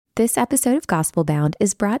This episode of Gospel Bound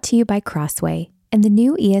is brought to you by Crossway and the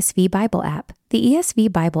new ESV Bible app. The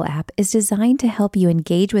ESV Bible app is designed to help you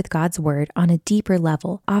engage with God's Word on a deeper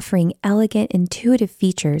level, offering elegant, intuitive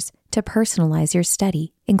features to personalize your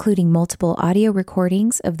study, including multiple audio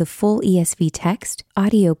recordings of the full ESV text,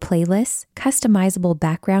 audio playlists, customizable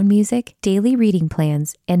background music, daily reading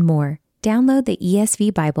plans, and more. Download the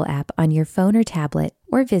ESV Bible app on your phone or tablet,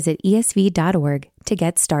 or visit esv.org to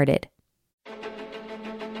get started.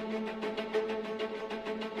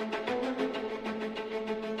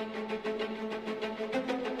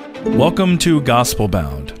 Welcome to Gospel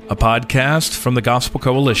Bound, a podcast from the Gospel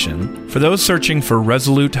Coalition for those searching for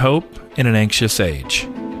resolute hope in an anxious age.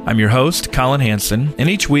 I'm your host, Colin Hanson, and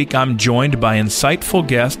each week I'm joined by insightful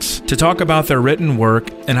guests to talk about their written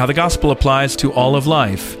work and how the gospel applies to all of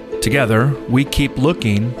life. Together, we keep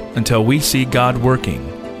looking until we see God working.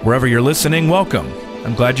 Wherever you're listening, welcome.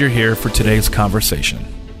 I'm glad you're here for today's conversation.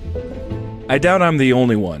 I doubt I'm the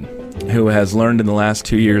only one who has learned in the last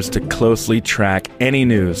 2 years to closely track any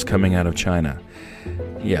news coming out of China.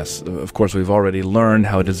 Yes, of course, we've already learned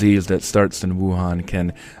how a disease that starts in Wuhan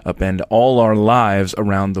can upend all our lives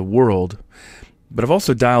around the world. But I've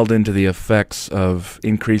also dialed into the effects of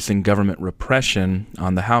increasing government repression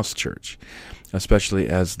on the house church, especially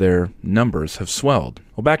as their numbers have swelled.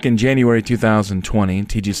 Well, back in January 2020,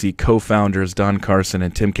 TGC co-founders Don Carson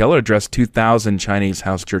and Tim Keller addressed 2,000 Chinese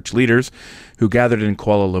house church leaders who gathered in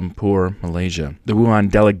Kuala Lumpur, Malaysia. The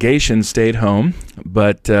Wuhan delegation stayed home,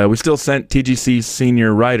 but we still sent TGC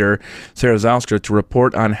senior writer Sarah Zylstra to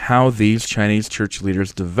report on how these Chinese church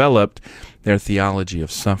leaders developed their theology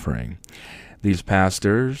of suffering. These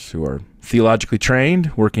pastors, who are theologically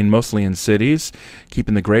trained, working mostly in cities,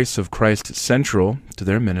 keeping the grace of Christ central to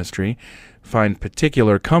their ministry, find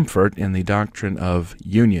particular comfort in the doctrine of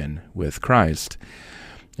union with Christ.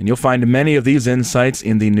 And you'll find many of these insights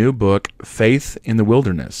in the new book, Faith in the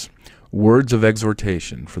Wilderness, Words of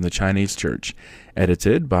Exhortation from the Chinese Church,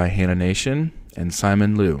 edited by Hannah Nation and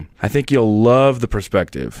Simon Liu. I think you'll love the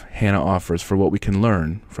perspective Hannah offers for what we can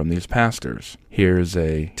learn from these pastors. Here's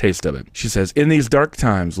a taste of it. She says, "In these dark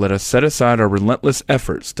times, let us set aside our relentless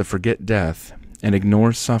efforts to forget death and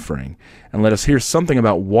ignore suffering, and let us hear something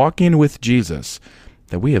about walking with Jesus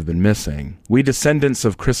that we have been missing. We descendants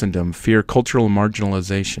of Christendom fear cultural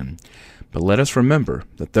marginalization, but let us remember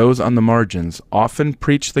that those on the margins often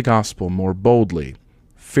preach the gospel more boldly,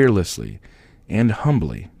 fearlessly, and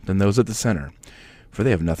humbly than those at the center, for they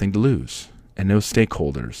have nothing to lose and no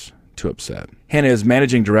stakeholders to upset." Hannah is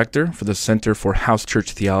Managing Director for the Center for House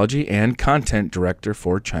Church Theology and Content Director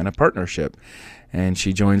for China Partnership, and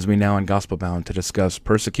she joins me now on Gospel Bound to discuss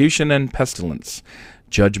persecution and pestilence,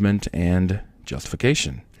 judgment and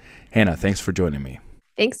justification. Hannah, thanks for joining me.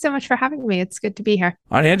 Thanks so much for having me. It's good to be here.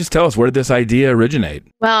 All right, Hannah, just tell us, where did this idea originate?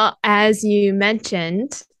 Well, as you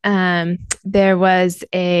mentioned, there was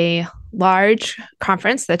a large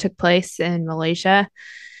conference that took place in Malaysia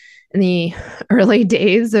in the early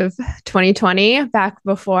days of 2020, back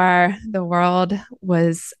before the world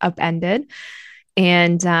was upended.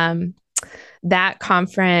 And that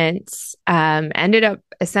conference ended up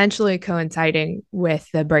essentially coinciding with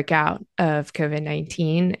the breakout of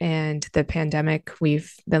COVID-19 and the pandemic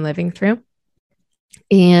we've been living through.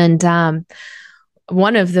 And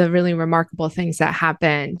one of the really remarkable things that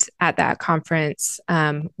happened at that conference,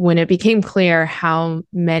 when it became clear how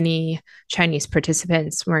many Chinese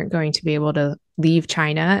participants weren't going to be able to leave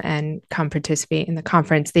China and come participate in the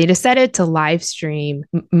conference, they decided to live stream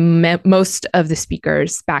most of the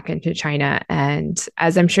speakers back into China. And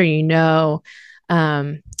as I'm sure you know,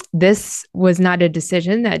 this was not a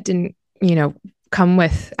decision that didn't, come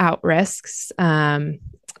without risks.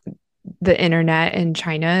 The internet in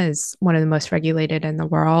China is one of the most regulated in the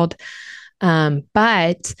world.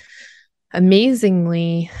 But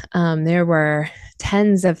amazingly, there were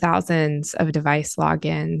tens of thousands of device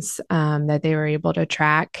logins that they were able to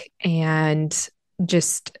track. And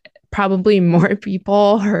just probably more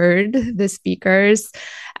people heard the speakers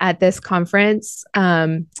at this conference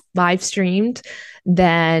live streamed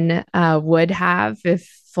than would have if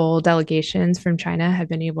full delegations from China had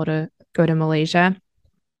been able to go to Malaysia.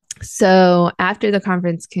 So after the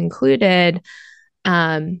conference concluded,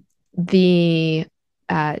 the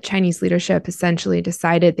Chinese leadership essentially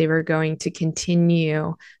decided they were going to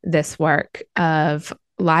continue this work of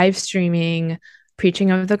live streaming,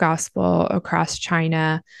 preaching of the gospel across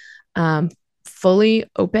China, fully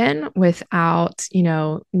open without,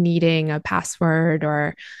 needing a password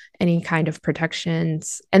or any kind of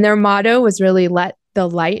protections. And their motto was really, let the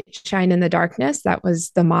light shine in the darkness. That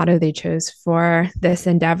was the motto they chose for this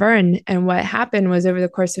endeavor. And what happened was over the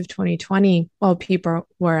course of 2020, while people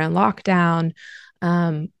were in lockdown,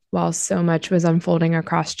 while so much was unfolding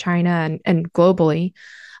across China and globally,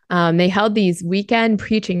 they held these weekend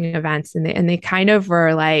preaching events, and they kind of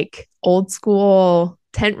were like old school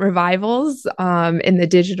tent revivals in the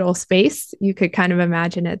digital space. You could kind of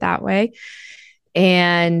imagine it that way.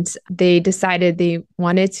 And they decided they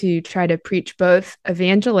wanted to try to preach both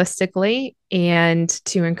evangelistically and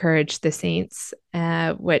to encourage the saints,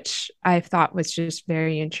 which I thought was just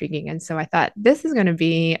very intriguing. And so I thought, this is going to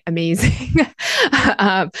be amazing.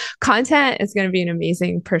 Content is going to be an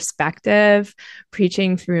amazing perspective,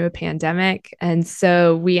 preaching through a pandemic. And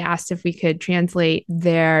so we asked if we could translate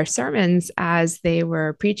their sermons as they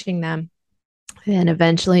were preaching them. And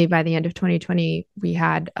eventually, by the end of 2020, we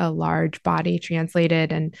had a large body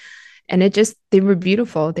translated, and they were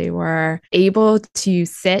beautiful. They were able to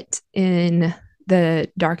sit in the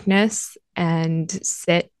darkness and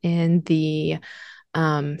sit in the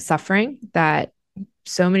suffering that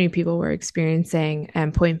so many people were experiencing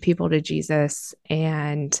and point people to Jesus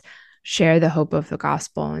and share the hope of the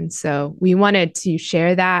gospel. And so we wanted to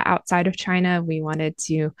share that outside of China. We wanted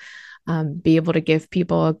to be able to give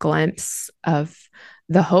people a glimpse of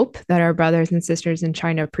the hope that our brothers and sisters in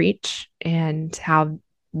China preach and how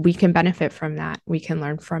we can benefit from that. We can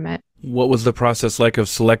learn from it. What was the process like of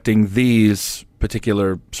selecting these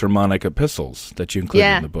particular sermonic epistles that you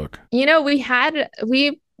included in the book?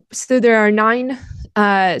 So there are 9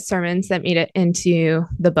 sermons that made it into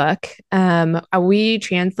the book. We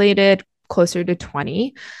translated closer to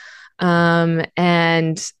 20.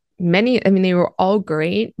 And many, they were all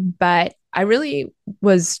great, but I really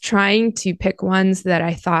was trying to pick ones that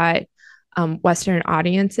I thought Western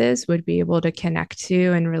audiences would be able to connect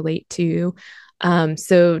to and relate to.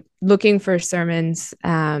 So looking for sermons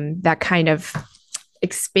that kind of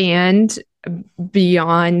expand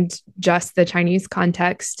beyond just the Chinese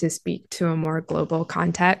context to speak to a more global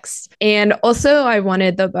context. And also I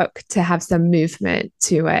wanted the book to have some movement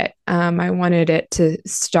to it. I wanted it to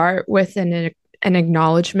start with an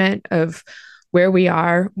acknowledgement of where we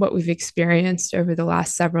are, what we've experienced over the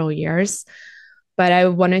last several years. But I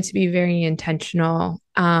wanted to be very intentional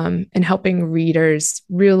in helping readers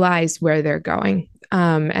realize where they're going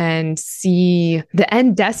and see the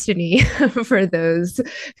end destiny for those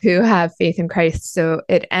who have faith in Christ. So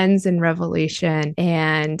it ends in Revelation.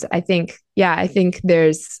 And I think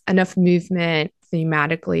there's enough movement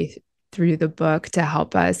thematically through the book to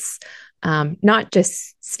help us not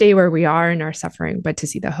just stay where we are in our suffering, but to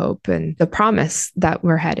see the hope and the promise that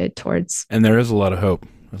we're headed towards. And there is a lot of hope.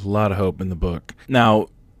 There's a lot of hope in the book. Now,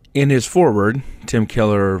 in his foreword, Tim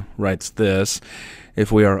Keller writes this: if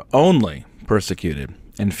we are only persecuted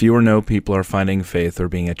and few or no people are finding faith or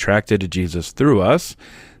being attracted to Jesus through us,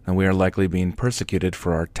 then we are likely being persecuted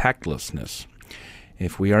for our tactlessness.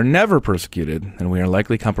 If we are never persecuted, then we are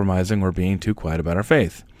likely compromising or being too quiet about our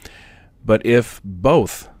faith. But if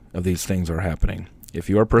both of these things are happening, if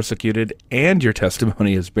you are persecuted and your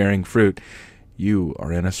testimony is bearing fruit, you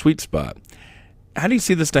are in a sweet spot. How do you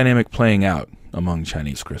see this dynamic playing out among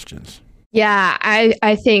Chinese Christians? Yeah,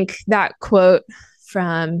 I think that quote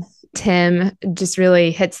from Tim just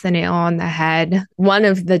really hits the nail on the head. One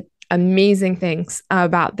of the amazing things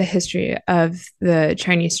about the history of the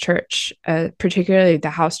Chinese church, particularly the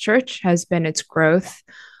house church, has been its growth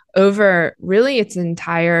over really its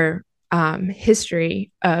entire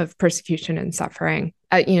history of persecution and suffering.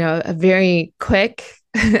 A very quick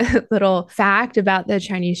little fact about the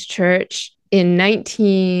Chinese church: in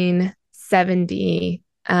 1970,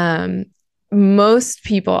 most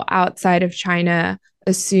people outside of China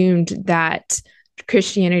assumed that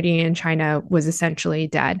Christianity in China was essentially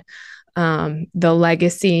dead. The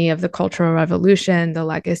legacy of the Cultural Revolution, the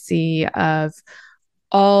legacy of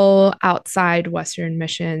all outside Western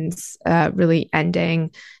missions really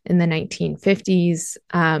ending in the 1950s.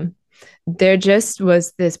 There just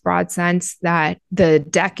was this broad sense that the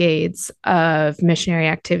decades of missionary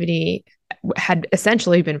activity had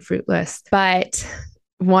essentially been fruitless. But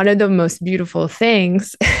one of the most beautiful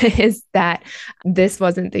things is that this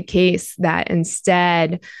wasn't the case, that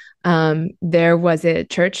instead there was a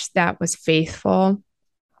church that was faithful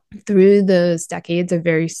through those decades of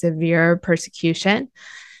very severe persecution.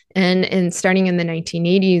 And starting in the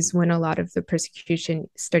 1980s, when a lot of the persecution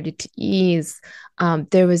started to ease,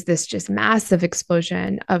 there was this just massive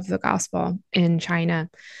explosion of the gospel in China.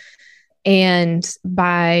 And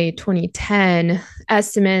by 2010,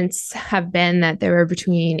 estimates have been that there were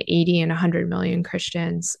between 80 and 100 million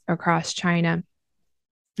Christians across China,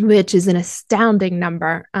 which is an astounding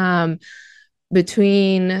number.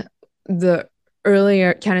 between the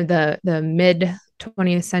earlier kind of the mid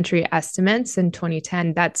 20th century estimates in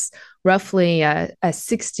 2010, that's roughly a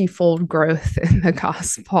 60-fold growth in the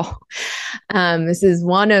gospel. This is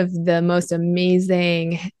one of the most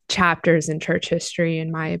amazing chapters in church history,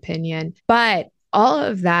 in my opinion. But all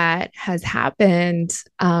of that has happened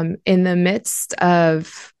in the midst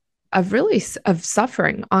of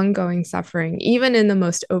suffering, ongoing suffering, even in the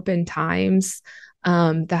most open times.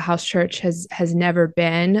 The house church has never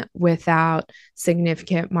been without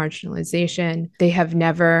significant marginalization. They have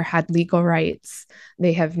never had legal rights.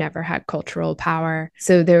 They have never had cultural power.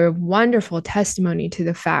 So they're a wonderful testimony to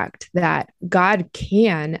the fact that God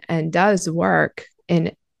can and does work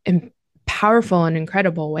in powerful and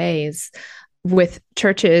incredible ways with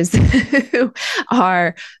churches who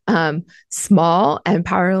are small and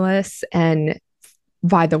powerless and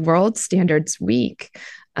by the world's standards weak.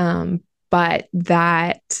 But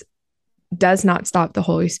that does not stop the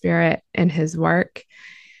Holy Spirit and his work.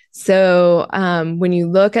 So when you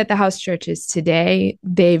look at the house churches today,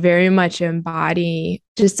 they very much embody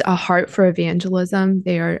just a heart for evangelism.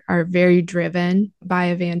 They are very driven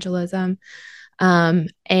by evangelism.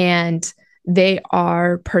 And they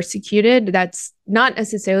are persecuted. That's not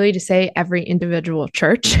necessarily to say every individual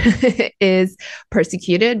church is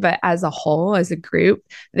persecuted, but as a whole, as a group,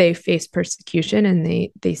 they face persecution and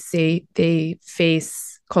they say they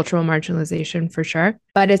face cultural marginalization for sure,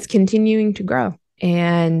 but it's continuing to grow.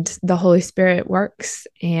 And the Holy Spirit works,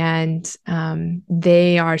 and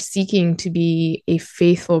they are seeking to be a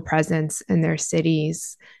faithful presence in their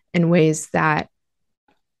cities in ways that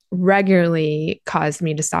regularly caused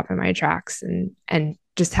me to stop in my tracks and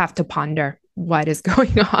just have to ponder what is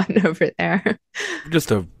going on over there.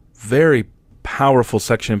 Just a very powerful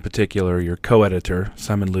section in particular. Your co-editor,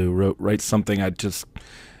 Simon Liu, writes something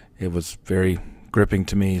it was very gripping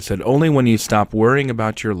to me. He said, "Only when you stop worrying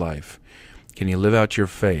about your life can you live out your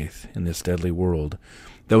faith in this deadly world.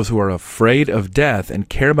 Those who are afraid of death and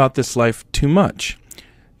care about this life too much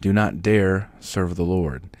do not dare serve the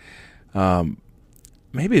Lord."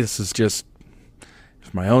 Maybe this is just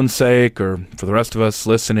for my own sake or for the rest of us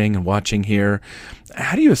listening and watching here.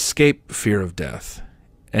 How do you escape fear of death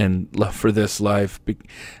and love for this life?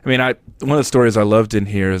 One of the stories I loved in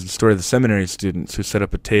here is the story of the seminary students who set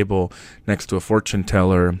up a table next to a fortune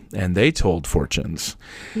teller, and they told fortunes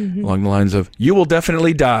along the lines of, "You will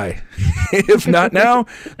definitely die. If not now,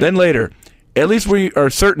 then later. At least we are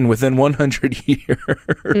certain within 100 years."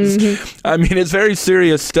 It's very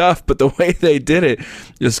serious stuff, but the way they did it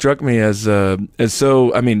just struck me as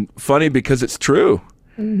so, funny because it's true.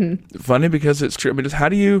 Funny because it's true.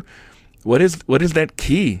 What is that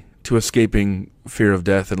key to escaping fear of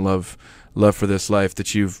death and love for this life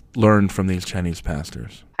that you've learned from these Chinese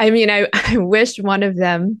pastors? I wish one of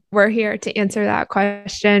them were here to answer that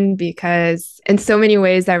question, because in so many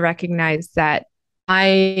ways I recognize that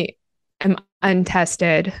I am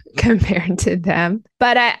untested compared to them.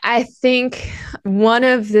 But I think one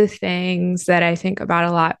of the things that I think about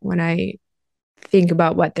a lot when I think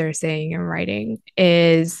about what they're saying and writing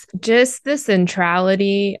is just the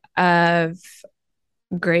centrality of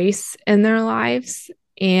grace in their lives.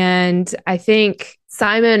 And I think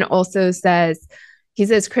Simon also says, he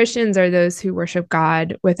says Christians are those who worship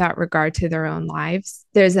God without regard to their own lives.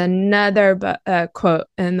 There's another quote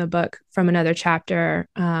in the book from another chapter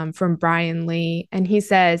from Brian Lee, and he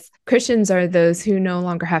says, Christians are those who no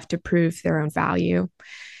longer have to prove their own value.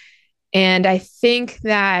 And I think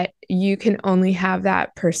that you can only have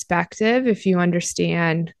that perspective if you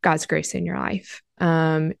understand God's grace in your life.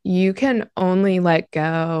 You can only let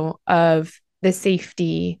go of the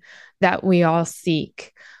safety that we all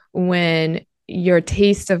seek when your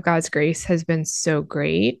taste of God's grace has been so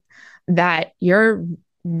great that you're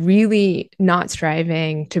really not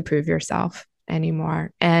striving to prove yourself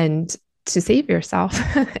anymore and to save yourself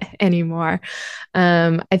anymore.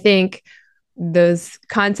 I think those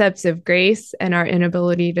concepts of grace and our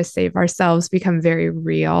inability to save ourselves become very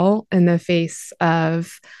real in the face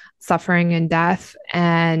of suffering and death.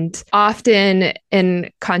 And often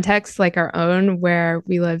in contexts like our own, where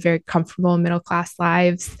we live very comfortable middle-class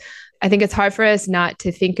lives, I think it's hard for us not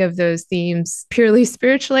to think of those themes purely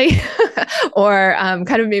spiritually or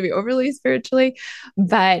kind of maybe overly spiritually.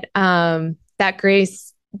 But that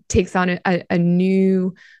grace takes on a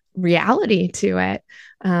new reality to it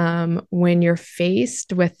when you're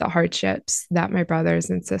faced with the hardships that my brothers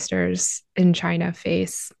and sisters in China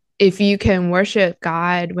face. If you can worship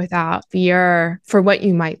God without fear for what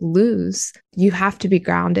you might lose, you have to be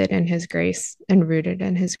grounded in his grace and rooted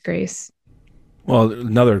in his grace. Well,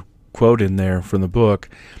 another quote in there from the book,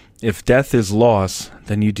 If death is loss,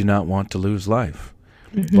 then you do not want to lose life.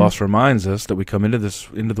 Mm-hmm. Loss reminds us that we come into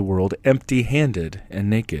the world empty-handed and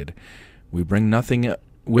naked. We bring nothing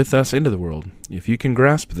with us into the world. If you can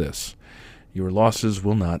grasp this, your losses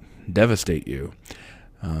will not devastate you.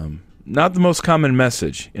 Not the most common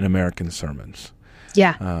message in American sermons.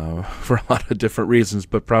 Yeah. For a lot of different reasons,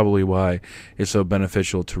 but probably why it's so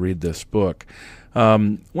beneficial to read this book.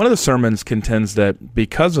 One of the sermons contends that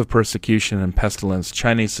because of persecution and pestilence,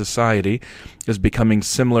 Chinese society is becoming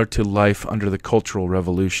similar to life under the Cultural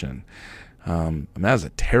Revolution. That's a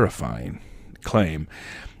terrifying claim.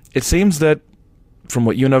 It seems that from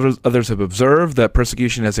what you and others have observed, that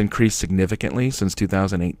persecution has increased significantly since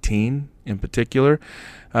 2018 in particular.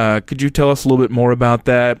 Could you tell us a little bit more about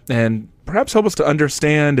that and perhaps help us to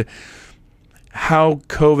understand how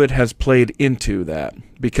COVID has played into that?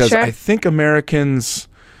 Because Sure. I think Americans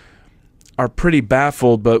are pretty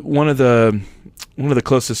baffled, but one of the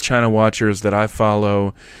closest China watchers that I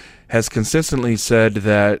follow has consistently said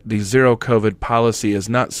that the zero COVID policy is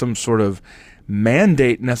not some sort of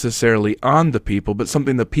mandate necessarily on the people, but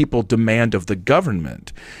something the people demand of the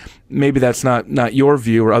government. Maybe that's not your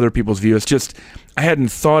view or other people's view. It's just I hadn't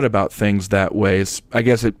thought about things that way. I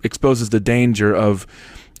guess it exposes the danger of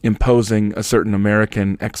imposing a certain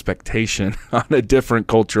American expectation on a different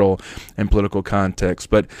cultural and political context.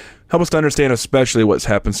 But help us to understand especially what's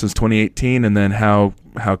happened since 2018 and then how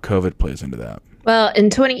COVID plays into that. Well, in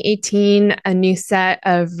 2018, a new set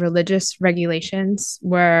of religious regulations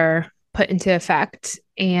were put into effect,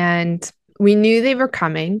 and we knew they were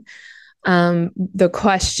coming. The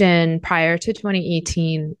question prior to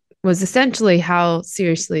 2018 was essentially how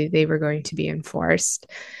seriously they were going to be enforced.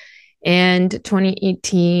 And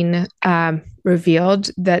 2018 revealed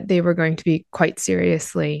that they were going to be quite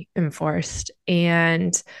seriously enforced.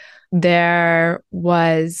 And there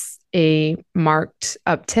was a marked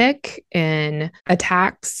uptick in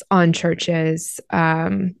attacks on churches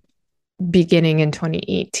beginning in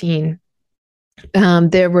 2018.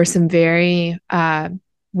 There were some very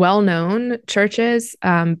well-known churches,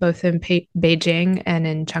 both in Beijing and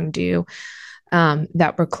in Chengdu,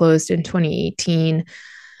 that were closed in 2018.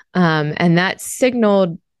 And that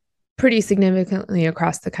signaled pretty significantly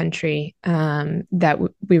across the country that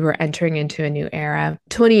we were entering into a new era.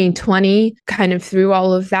 2020 kind of threw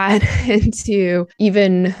all of that into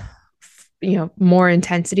even more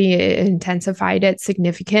intensity. It intensified it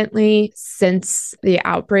significantly since the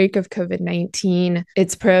outbreak of COVID-19.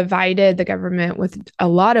 It's provided the government with a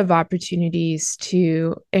lot of opportunities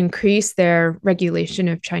to increase their regulation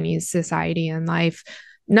of Chinese society and life,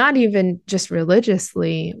 not even just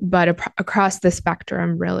religiously, but across the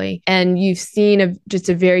spectrum, really. And you've seen just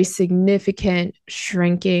a very significant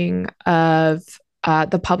shrinking of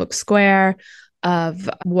the public square, of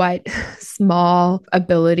what small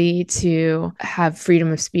ability to have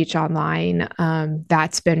freedom of speech online,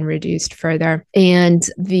 that's been reduced further. And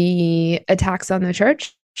the attacks on the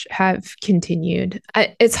church have continued.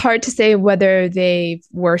 It's hard to say whether they've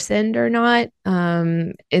worsened or not.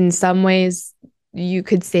 In some ways, you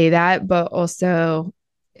could say that, but also,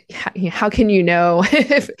 how can you know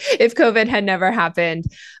if COVID had never happened?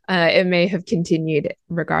 It may have continued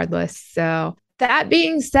regardless. So that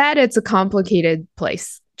being said, it's a complicated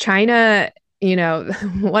place. China,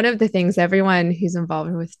 one of the things everyone who's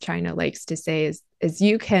involved with China likes to say is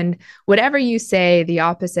you can, whatever you say, the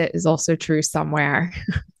opposite is also true somewhere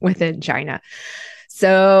within China.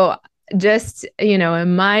 So just,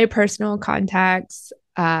 in my personal contacts,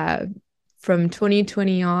 from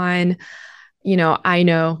 2020 on, I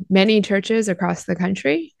know many churches across the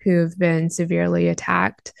country who have been severely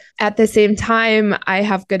attacked. At the same time, I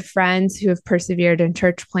have good friends who have persevered in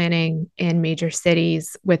church planning in major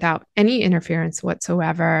cities without any interference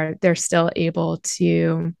whatsoever. They're still able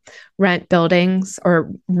to rent buildings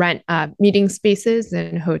or rent meeting spaces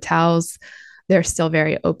in hotels. They're still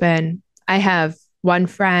very open. I have one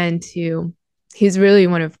friend he's really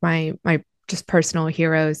one of my just personal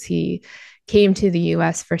heroes. He came to the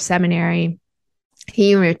U.S. for seminary.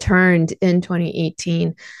 He returned in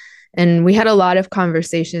 2018, and we had a lot of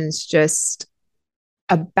conversations just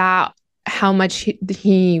about how much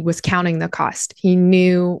he was counting the cost. He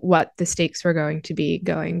knew what the stakes were going to be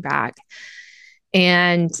going back.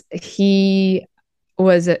 And he's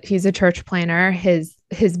a church planner. His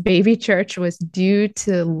baby church was due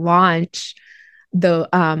to launch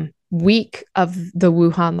the week of the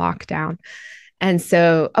Wuhan lockdown. And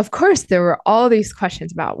so, of course, there were all these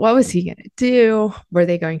questions about what was he going to do? Were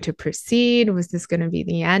they going to proceed? Was this going to be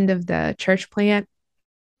the end of the church plant?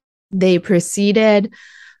 They proceeded.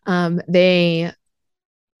 They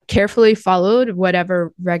carefully followed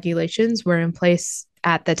whatever regulations were in place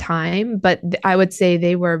at the time, but I would say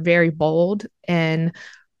they were very bold in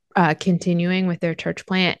continuing with their church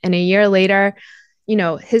plant. And a year later,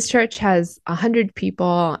 his church has 100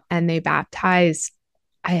 people and they baptized,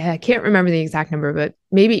 I can't remember the exact number, but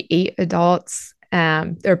maybe 8 adults.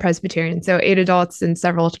 They're Presbyterian, so 8 adults and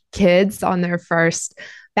several kids on their first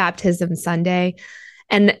baptism Sunday.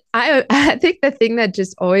 And I think the thing that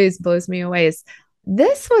just always blows me away is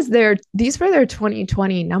these were their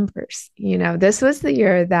 2020 numbers. This was the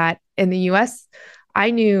year that in the US,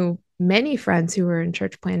 I knew many friends who were in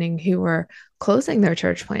church planting who were closing their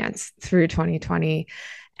church plants through 2020.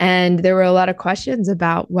 And there were a lot of questions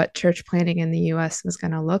about what church planting in the US was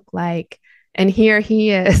going to look like. And here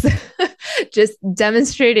he is just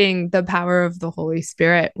demonstrating the power of the Holy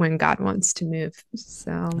Spirit when God wants to move.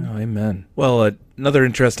 So, amen. Well, another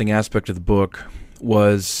interesting aspect of the book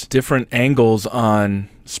was different angles on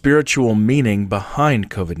spiritual meaning behind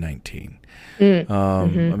COVID-19. I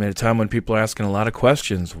mean, a time when people are asking a lot of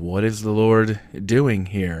questions. What is the Lord doing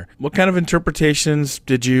here? What kind of interpretations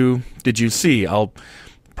did you see? I'll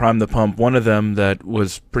prime the pump. One of them that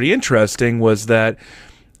was pretty interesting was that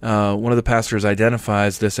one of the pastors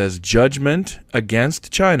identifies this as judgment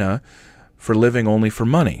against China for living only for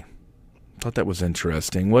money. I thought that was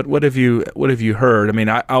interesting. What have you heard? I mean,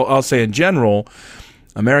 I'll say in general,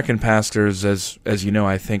 American pastors, as you know,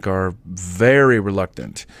 I think are very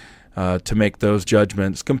reluctant to make those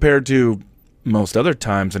judgments compared to most other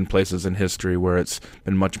times and places in history where it's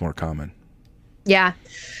been much more common. Yeah.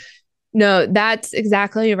 No, that's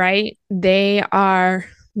exactly right. They are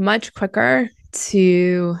much quicker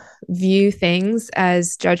to view things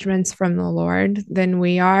as judgments from the Lord than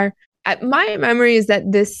we are. My memory is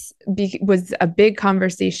that this was a big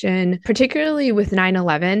conversation, particularly with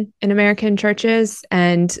 9/11 in American churches.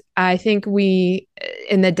 And I think we,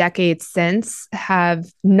 in the decades since, have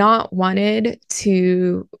not wanted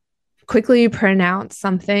to quickly pronounce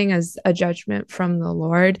something as a judgment from the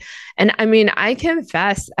Lord. And I mean, I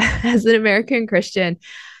confess, as an American Christian,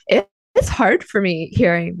 it's hard for me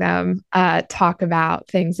hearing them talk about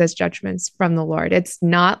things as judgments from the Lord. It's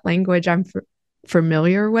not language I'm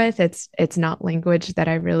familiar with. It's not language that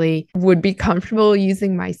I really would be comfortable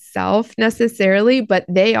using myself necessarily, but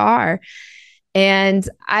they are. And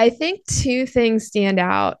I think 2 things stand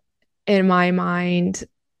out in my mind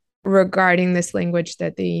regarding this language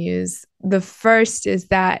that they use. The first is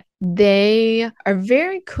that they are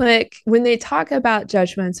very quick when they talk about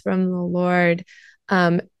judgments from the Lord.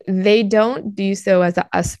 They don't do so as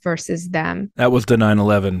a us versus them. That was the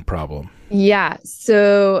 9/11 problem. Yeah.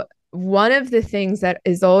 So one of the things that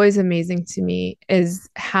is always amazing to me is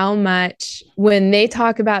how much, when they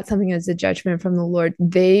talk about something as a judgment from the Lord,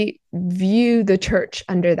 they view the church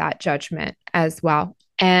under that judgment as well,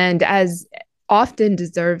 and as often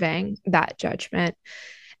deserving that judgment.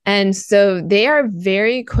 And so they are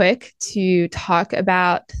very quick to talk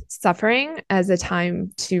about suffering as a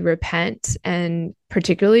time to repent, and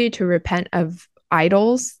particularly to repent of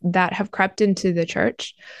idols that have crept into the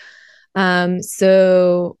church.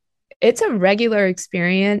 So it's a regular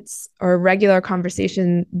experience or a regular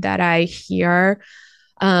conversation that I hear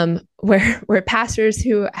where pastors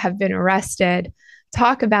who have been arrested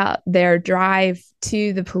talk about their drive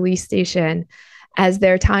to the police station as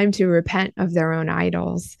their time to repent of their own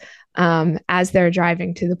idols as they're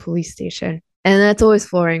driving to the police station. And that's always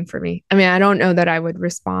flooring for me. I mean, I don't know that I would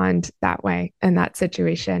respond that way in that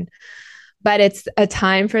situation. But it's a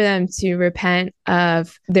time for them to repent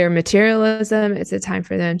of their materialism. It's a time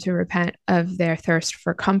for them to repent of their thirst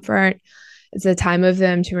for comfort. It's a time of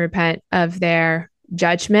them to repent of their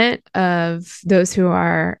judgment of those who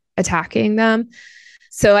are attacking them.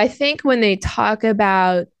 So I think when they talk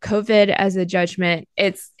about COVID as a judgment,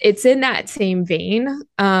 it's in that same vein.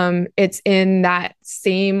 It's in that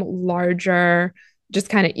same larger, just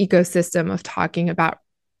kind of ecosystem of talking about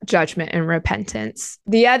judgment and repentance.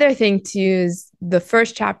 The other thing too is the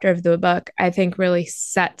first chapter of the book, I think, really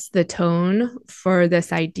sets the tone for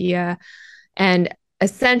this idea. And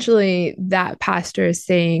essentially that pastor is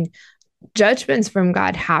saying judgments from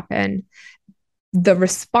God happen. The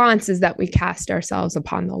response is that we cast ourselves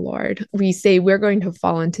upon the Lord. We say we're going to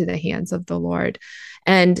fall into the hands of the Lord.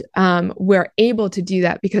 And we're able to do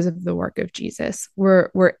that because of the work of Jesus. We're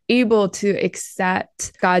able to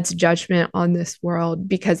accept God's judgment on this world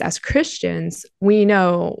because as Christians, we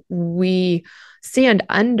know we stand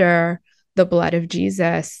under the blood of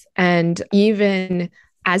Jesus. And even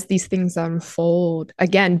as these things unfold,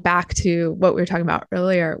 again, back to what we were talking about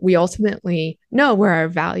earlier, we ultimately know where our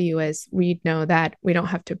value is. We know that we don't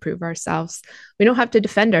have to prove ourselves. We don't have to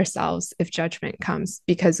defend ourselves if judgment comes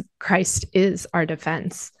because Christ is our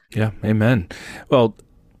defense. Yeah, amen. Well,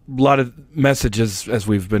 a lot of messages, as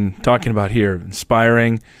we've been talking about here,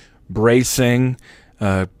 inspiring, bracing,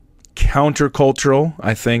 countercultural,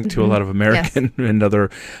 I think, to a lot of American and other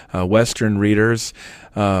Western readers.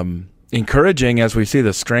 Encouraging as we see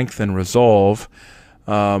the strength and resolve.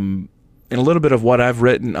 And a little bit of what I've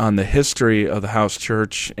written on the history of the house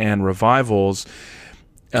church and revivals.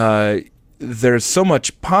 There's so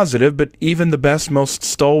much positive, but even the best, most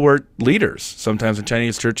stalwart leaders, sometimes in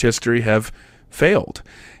Chinese church history, have failed.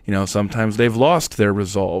 Sometimes they've lost their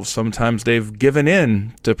resolve. Sometimes they've given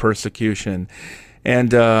in to persecution.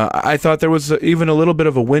 And I thought there was even a little bit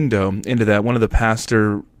of a window into that. One of the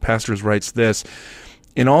pastors writes this: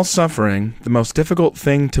 "In all suffering, the most difficult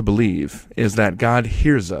thing to believe is that God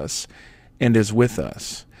hears us and is with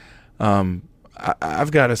us." I've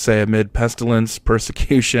got to say, amid pestilence,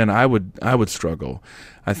 persecution, I would struggle,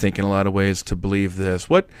 I think, in a lot of ways to believe this.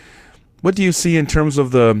 What do you see in terms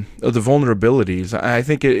of the vulnerabilities? I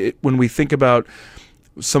think when we think about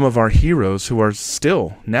some of our heroes who are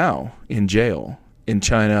still now in jail in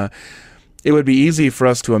China, it would be easy for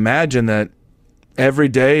us to imagine that every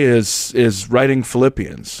day is writing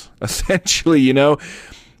Philippians, essentially,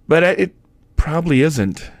 but it probably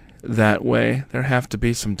isn't that way. There have to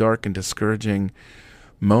be some dark and discouraging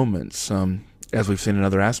moments, as we've seen in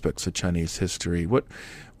other aspects of Chinese history. What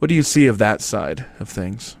do you see of that side of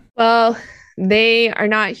things? Well, they are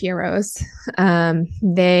not heroes.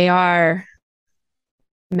 They are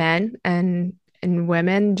men and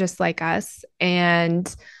women just like us.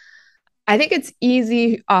 And I think it's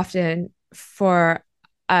easy often for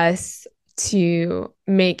us to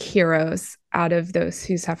make heroes out of those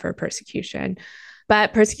who suffer persecution.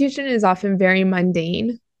 But persecution is often very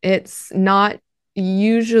mundane. It's not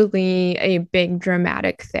usually a big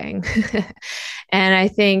dramatic thing. And I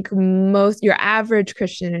think your average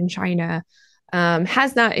Christian in China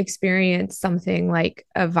has not experienced something like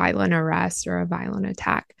a violent arrest or a violent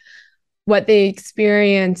attack. What they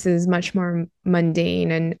experience is much more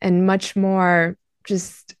mundane and much more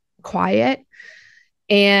just quiet.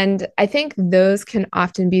 And I think those can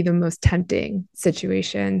often be the most tempting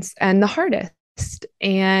situations and the hardest.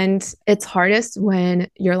 And it's hardest when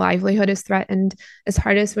your livelihood is threatened. It's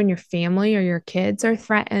hardest when your family or your kids are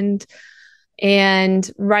threatened. And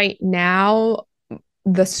right now,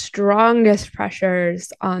 the strongest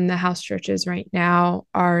pressures on the house churches right now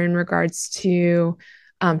are in regards to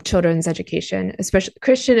children's education, especially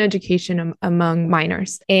Christian education among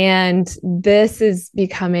minors. And this is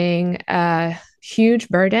becoming a huge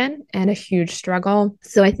burden and a huge struggle.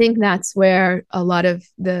 So I think that's where a lot of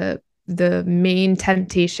the main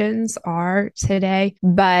temptations are today.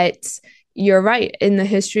 But you're right. In the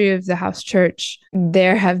history of the house church,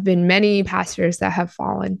 there have been many pastors that have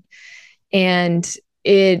fallen. And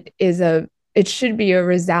it should be a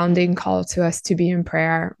resounding call to us to be in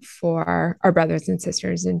prayer for our brothers and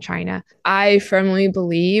sisters in China. I firmly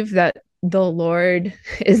believe that the Lord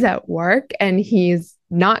is at work and he's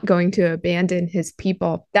not going to abandon his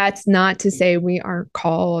people. That's not to say we aren't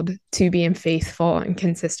called to be in faithful and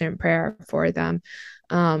consistent prayer for them.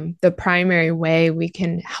 The primary way we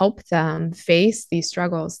can help them face these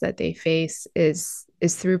struggles that they face is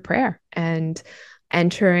through prayer and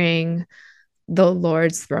entering the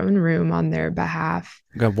Lord's throne room on their behalf.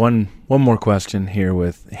 I've got one more question here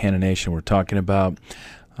with Hannah Nation. We're talking about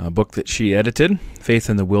a book that she edited, Faith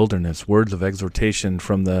in the Wilderness, Words of Exhortation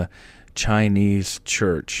from the Chinese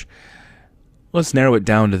Church. Let's narrow it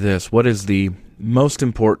down to this. What is the most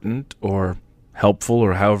important or helpful,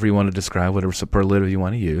 or however you want to describe, whatever superlative you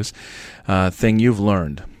want to use, thing you've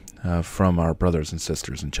learned from our brothers and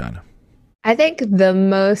sisters in China? I think the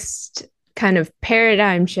most kind of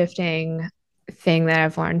paradigm shifting thing that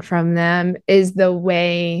I've learned from them is the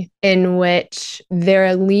way in which their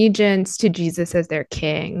allegiance to Jesus as their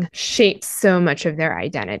king shapes so much of their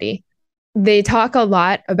identity. They talk a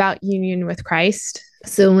lot about union with Christ.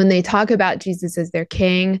 So when they talk about Jesus as their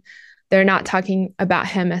king, they're not talking about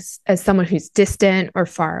him as someone who's distant or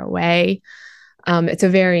far away. It's a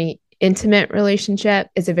very intimate relationship.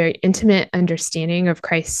 It's a very intimate understanding of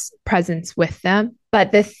Christ's presence with them.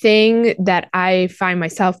 But the thing that I find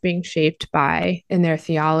myself being shaped by in their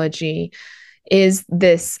theology is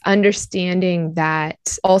this understanding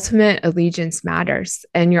that ultimate allegiance matters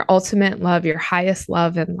and your ultimate love, your highest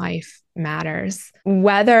love in life matters.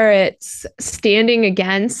 Whether it's standing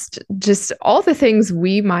against just all the things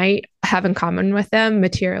we might have in common with them,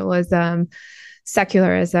 materialism,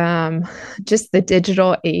 secularism, just the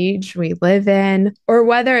digital age we live in, or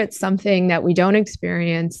whether it's something that we don't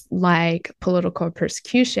experience like political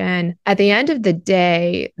persecution, at the end of the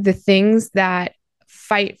day, the things that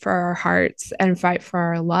fight for our hearts and fight for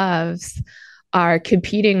our loves are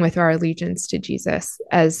competing with our allegiance to Jesus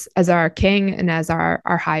as our King and as our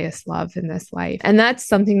highest love in this life. And that's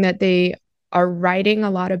something that they are writing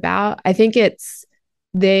a lot about. I think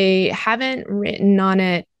they haven't written on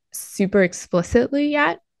it super explicitly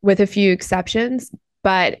yet, with a few exceptions,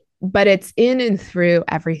 but it's in and through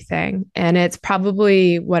everything. And it's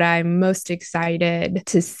probably what I'm most excited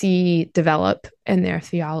to see develop in their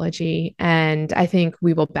theology. And I think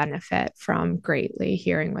we will benefit from greatly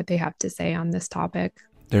hearing what they have to say on this topic.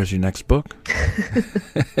 There's your next book.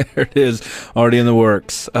 There it is, already in the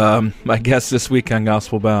works. My guest this week on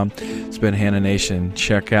Gospel Bound has been Hannah Nation.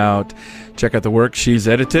 Check out the work she's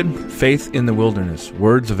edited, Faith in the Wilderness,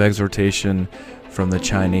 Words of Exhortation from the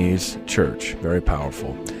Chinese Church. Very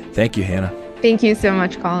powerful. Thank you, Hannah. Thank you so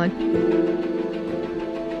much, Colin.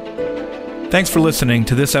 Thanks for listening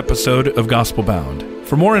to this episode of Gospel Bound.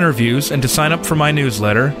 For more interviews and to sign up for my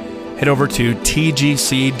newsletter, head over to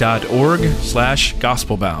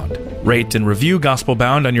tgc.org/gospelbound. Rate and review Gospel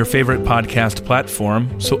Bound on your favorite podcast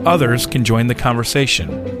platform so others can join the conversation.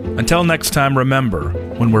 Until next time, remember,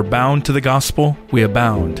 when we're bound to the gospel, we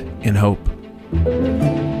abound in hope.